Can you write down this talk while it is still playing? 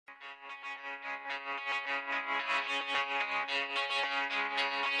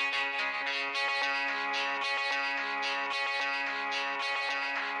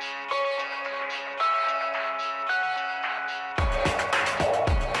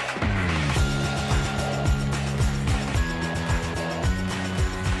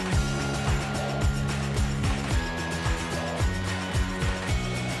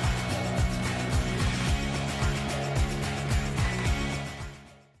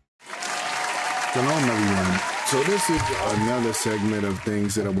Shalom, everyone. So this is another segment of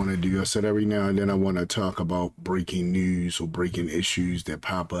things that I want to do. I said every now and then I want to talk about breaking news or breaking issues that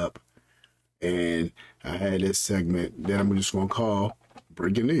pop up. And I had this segment that I'm just going to call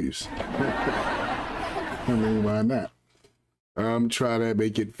Breaking News. I mean, why not? I'm trying to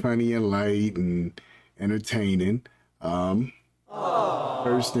make it funny and light and entertaining.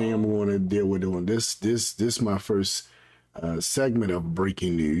 First thing I'm going to deal with on this is my first segment of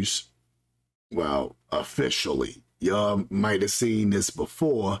breaking news. Well, officially. Y'all might have seen this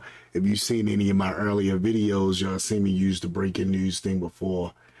before. If you've seen any of my earlier videos, y'all seen me use the breaking news thing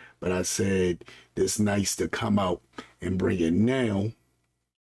before. But I said it's nice to come out and bring it now,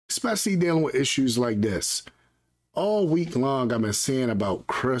 especially dealing with issues like this. All week long, I've been saying about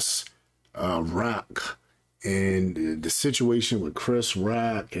Chris Rock and the situation with Chris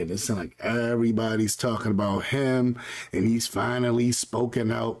Rock, and it's like everybody's talking about him, and he's finally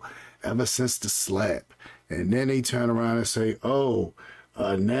spoken out ever since the slap. And then they turn around and say, oh,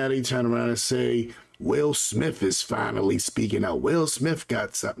 now they turn around and say, Will Smith is finally speaking out. Will Smith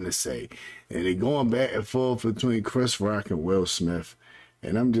got something to say. And they're going back and forth between Chris Rock and Will Smith.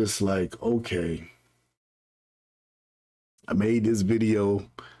 And I'm just like, okay. I made this video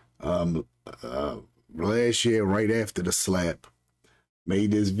last year right after the slap.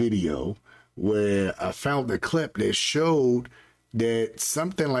 Made this video where I found the clip that showed that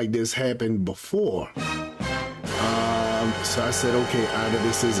something like this happened before. So I said, okay, either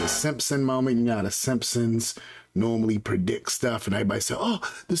this is a Simpson moment. You know how the Simpsons normally predict stuff, and everybody said, oh,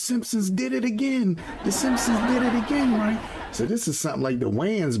 the Simpsons did it again. The Simpsons did it again, right? So this is something like the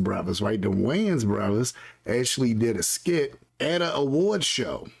Wayan Brothers, right? The Wayan Brothers actually did a skit at an award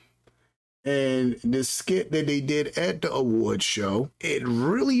show. And the skit that they did at the award show, it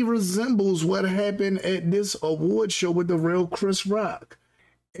really resembles what happened at this award show with the real Chris Rock.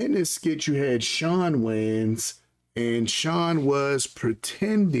 In this skit, you had Shawn Wayans, and Shawn was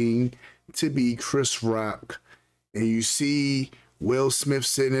pretending to be Chris Rock. And you see Will Smith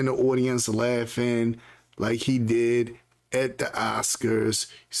sitting in the audience laughing like he did at the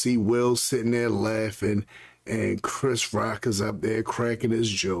Oscars. You see Will sitting there laughing, and Chris Rock is up there cracking his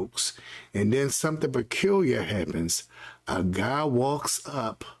jokes. And then something peculiar happens. A guy walks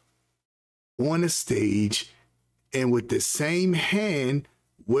up on the stage, and with the same hand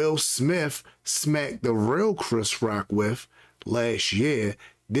Will Smith smacked the real Chris Rock with last year,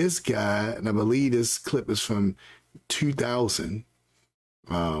 this guy, and I believe this clip is from 2000,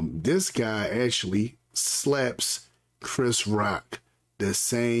 this guy actually slaps Chris Rock the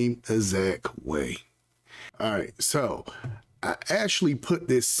same exact way. All right, so I actually put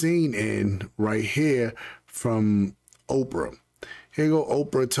this scene in right here from Oprah. Here go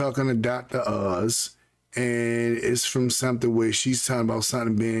Oprah talking to Dr. Oz, and it's from something where she's talking about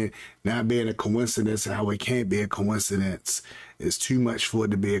something not being a coincidence and how it can't be a coincidence. It's too much for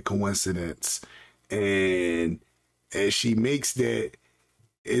it to be a coincidence. And as she makes that,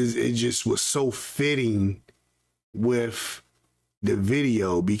 it just was so fitting with the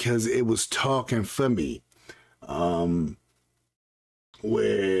video because it was talking for me.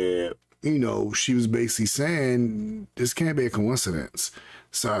 Where, you know, she was basically saying this can't be a coincidence.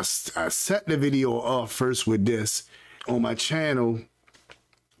 So I set the video off first with this. On my channel,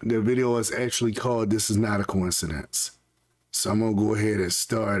 the video is actually called This Is Not a Coincidence. So I'm going to go ahead and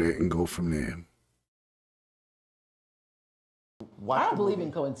start it and go from there. I don't believe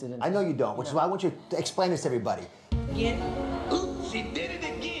in coincidence. I know you don't, which is why I want you to explain this to everybody. Again. Oops, she did it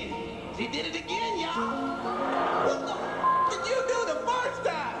again. She did it again, y'all. What the f did you do the first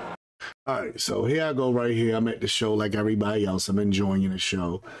time? All right, so here I go right here. I'm at the show like everybody else. I'm enjoying the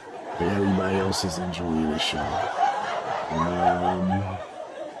show. Like everybody else is enjoying the show.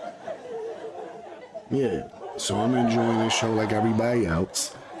 Yeah, so I'm enjoying the show like everybody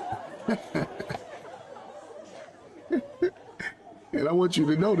else. And I want you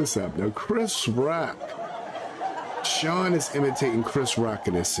to notice something. Now, Chris Rock, Shawn is imitating Chris Rock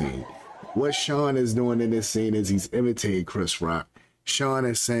in this scene. What Shawn is doing in this scene is he's imitating Chris Rock. Shawn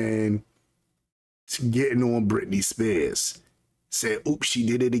is saying, getting on Britney Spears. Said, oops, she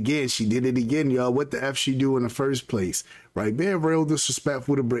did it again. She did it again, y'all. What the F she do in the first place? Right? Being real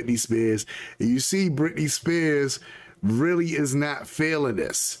disrespectful to Britney Spears. And you see Britney Spears really is not feeling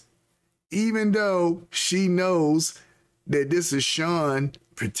this. Even though she knows that this is Shawn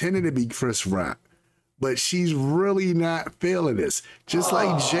pretending to be Chris Rock. But she's really not feeling this. Just like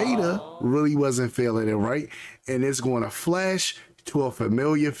Jada really wasn't feeling it, right? And it's going to flash to a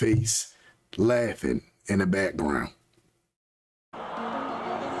familiar face laughing in the background.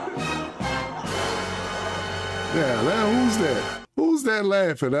 Yeah, who's that? Who's that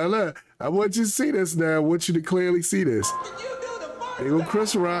laughing? I want you to see this now. I want you to clearly see this. There go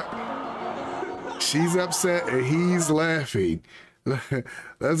Chris Rock. She's upset and he's laughing.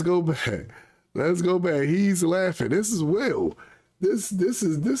 Let's go back. Let's go back. He's laughing. This is Will. This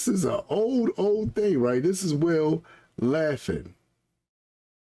is an old thing, right? This is Will laughing.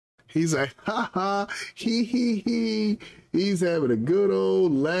 He's like, ha ha, he. He's having a good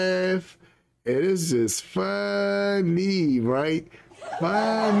old laugh. And it's just funny, right?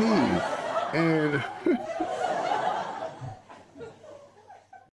 Funny. And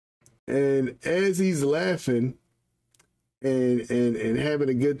and as he's laughing and having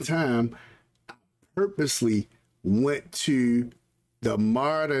a good time, I purposely went to the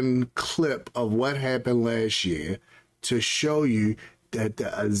modern clip of what happened last year to show you that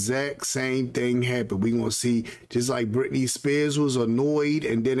the exact same thing happened. We're going to see, just like Britney Spears was annoyed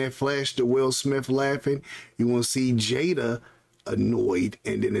and then it flashed to Will Smith laughing, you're going to see Jada annoyed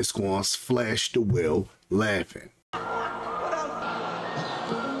and then it's going to flash to Will laughing.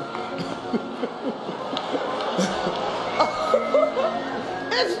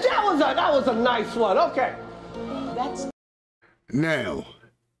 That was a nice one. Okay. That's... Now,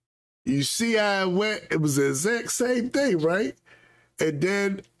 you see how it went? It was the exact same thing, right? And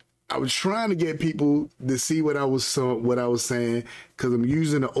then I was trying to get people to see what I was saying, because I'm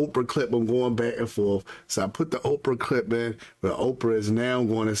using the Oprah clip. I'm going back and forth. So I put the Oprah clip in, but Oprah is now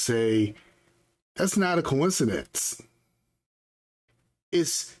going to say, that's not a coincidence.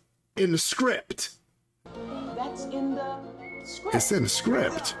 It's in the script. That's in the script. It's in the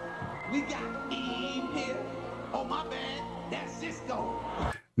script. We got Eve here. Oh, my bad. That's Cisco.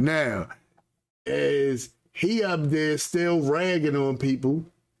 Now, as he up there still ragging on people,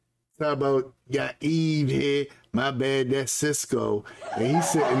 talk about got Eve here, my bad, that's Cisco. And he's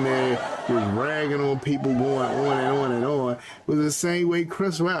sitting there just ragging on people, going on and on and on. It was the same way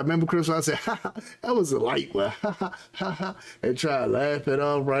Chris Rock. Remember Chris Rock said, ha ha, that was a light one, ha ha, ha ha, and try to laugh it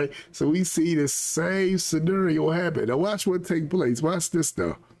off, right? So we see the same scenario happen. Now watch what take place. Watch this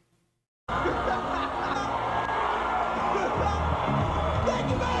though. Thank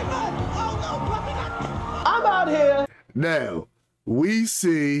you very much. Oh, no, puppy. I'm out here. Now, we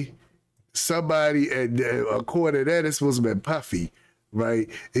see somebody, and according to that, it's supposed to be Puffy, right?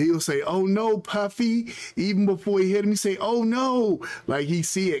 And he'll say, oh no, Puffy. Even before he hit him, he say, oh no. Like he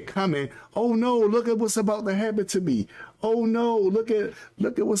see it coming. Oh no, look at what's about to happen to me. Oh no, look at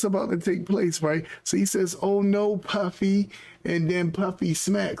what's about to take place, right? So he says, oh no, Puffy. And then Puffy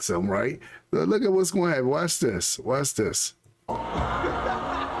smacks him, right? So look at what's going to happen. Watch this. Watch this. Thank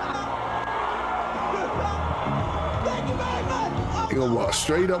you very much. He gonna walk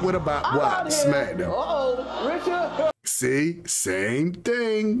straight up with a watch, smack them. Uh-oh, Richard. See, same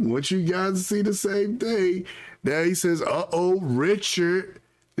thing. Want you guys to see the same thing. Now he says, uh-oh, Richard.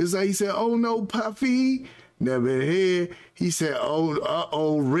 It's like he said, oh no, Puffy. Never here. He said, oh,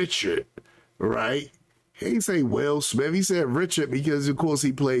 uh-oh, Richard, right? He didn't say Will Smith. He said Richard because, of course,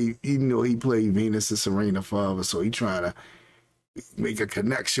 he played Venus and Serena father, so he trying to make a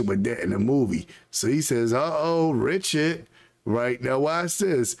connection with that in the movie. So he says, uh-oh, Richard. Right, now watch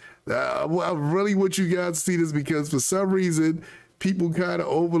this. I really want you guys to see this because for some reason, people kind of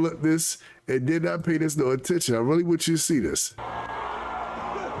overlooked this and did not pay this no attention. I really want you to see this. Thank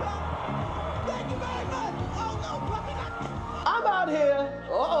you very much. Oh, no, puppy. I'm out here.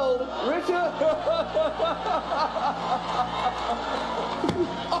 Uh-oh, Richard.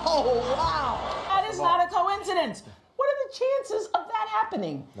 Oh, wow. That is not a coincidence. What are the chances of that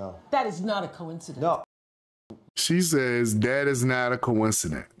happening? No. That is not a coincidence. No. She says that is not a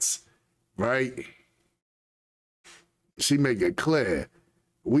coincidence, right? She make it clear.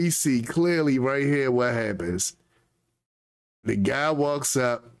 We see clearly right here what happens. The guy walks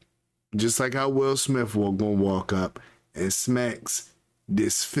up, just like how Will Smith was gonna walk up and smacks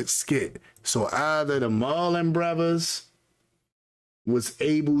this skit. So either the Marlon Brothers was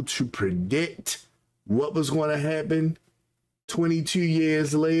able to predict what was going to happen 22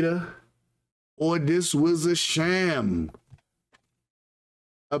 years later, or this was a sham.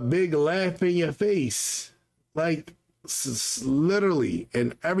 A big laugh in your face. Like, literally.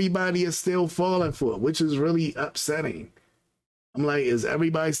 And everybody is still falling for it, which is really upsetting. I'm like, is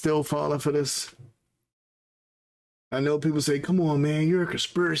everybody still falling for this? I know people say, come on, man, you're a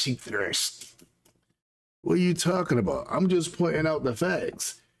conspiracy theorist. What are you talking about? I'm just pointing out the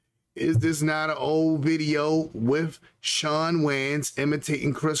facts. Is this not an old video with Shawn Wayans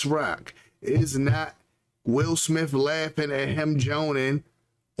imitating Chris Rock? Is not Will Smith laughing at him joning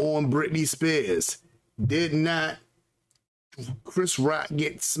on Britney Spears? Did not Chris Rock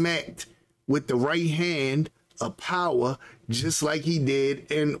get smacked with the right hand of power, just like he did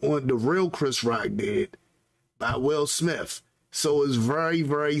and on the real Chris Rock did by Will Smith. So it's very,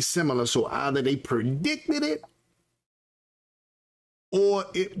 very similar. So either they predicted it or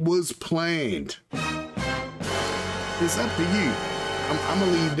it was planned. It's up to you. I'm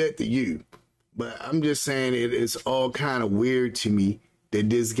going to leave that to you. But I'm just saying it is all kind of weird to me that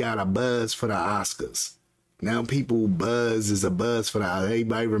this got a buzz for the Oscars. Now people buzz is a buzz for the Oscars.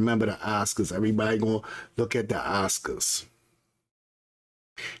 Everybody remember the Oscars. Everybody going to look at the Oscars.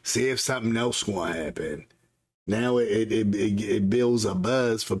 See if something else going to happen. Now it builds a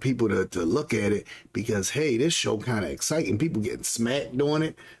buzz for people to look at it because, hey, this show kind of exciting. People getting smacked on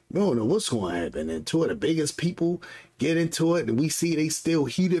it. We don't know what's going to happen. And two of the biggest people get into it, and we see they still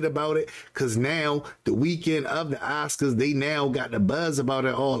heated about it because now the weekend of the Oscars, they now got the buzz about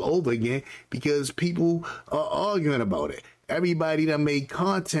it all over again because people are arguing about it. Everybody done made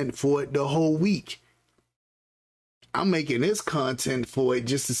content for it the whole week. I'm making this content for it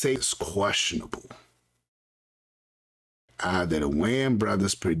just to say it's questionable. Either the Wayan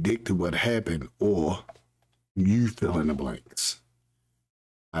Brothers predicted what happened or you fill in the blanks.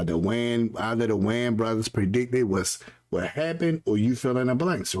 Either the Wayan Brothers predicted what happened or you fill in the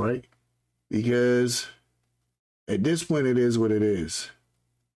blanks, right? Because at this point, it is what it is.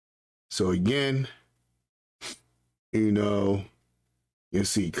 So again, you know, you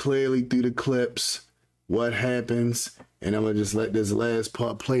see clearly through the clips what happens. And I'm going to just let this last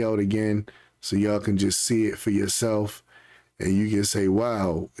part play out again so y'all can just see it for yourself. And you can say,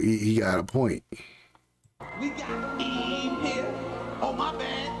 wow, he got a point. We got Eve here. Oh, my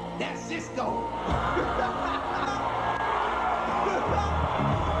bad. That's Cisco.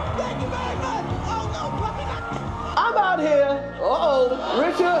 Thank you very much. Oh, no, puppy. I'm out here. Uh-oh,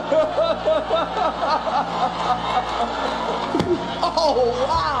 Richard. Oh,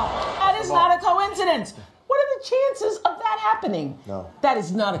 wow. That is not a coincidence. What are the chances of that happening? No. That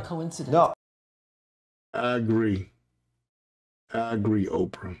is not a coincidence. No. I agree,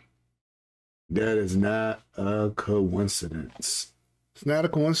 Oprah. That is not a coincidence. It's not a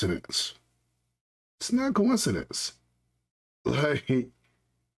coincidence. It's not a coincidence. Like,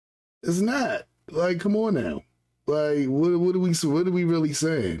 it's not. Like, come on now. Like, what are we really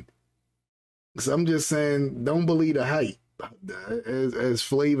saying? Because I'm just saying, don't believe the hype. As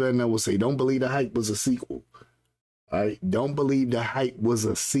Flavor and I will say, don't believe the hype was a sequel. All right? Don't believe the hype was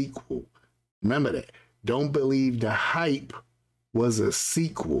a sequel. Remember that. Don't believe the hype was a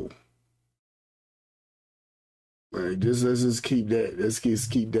sequel. Right, let's just keep that. Let's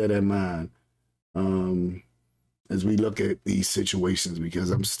just keep that in mind as we look at these situations,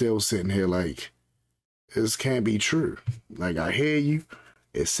 because I'm still sitting here like this can't be true. Like, I hear you,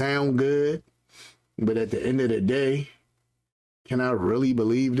 it sound good, but at the end of the day, can I really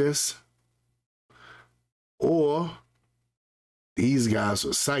believe this? Or these guys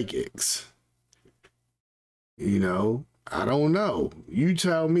were psychics? You know, I don't know. You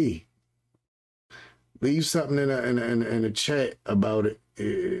tell me. Leave something in a chat about it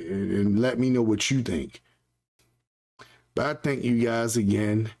and let me know what you think. But I thank you guys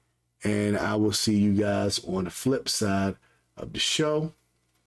again, and I will see you guys on the flip side of the show.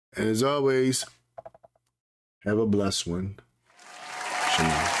 And as always, have a blessed one.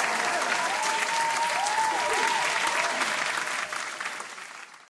 Shalom.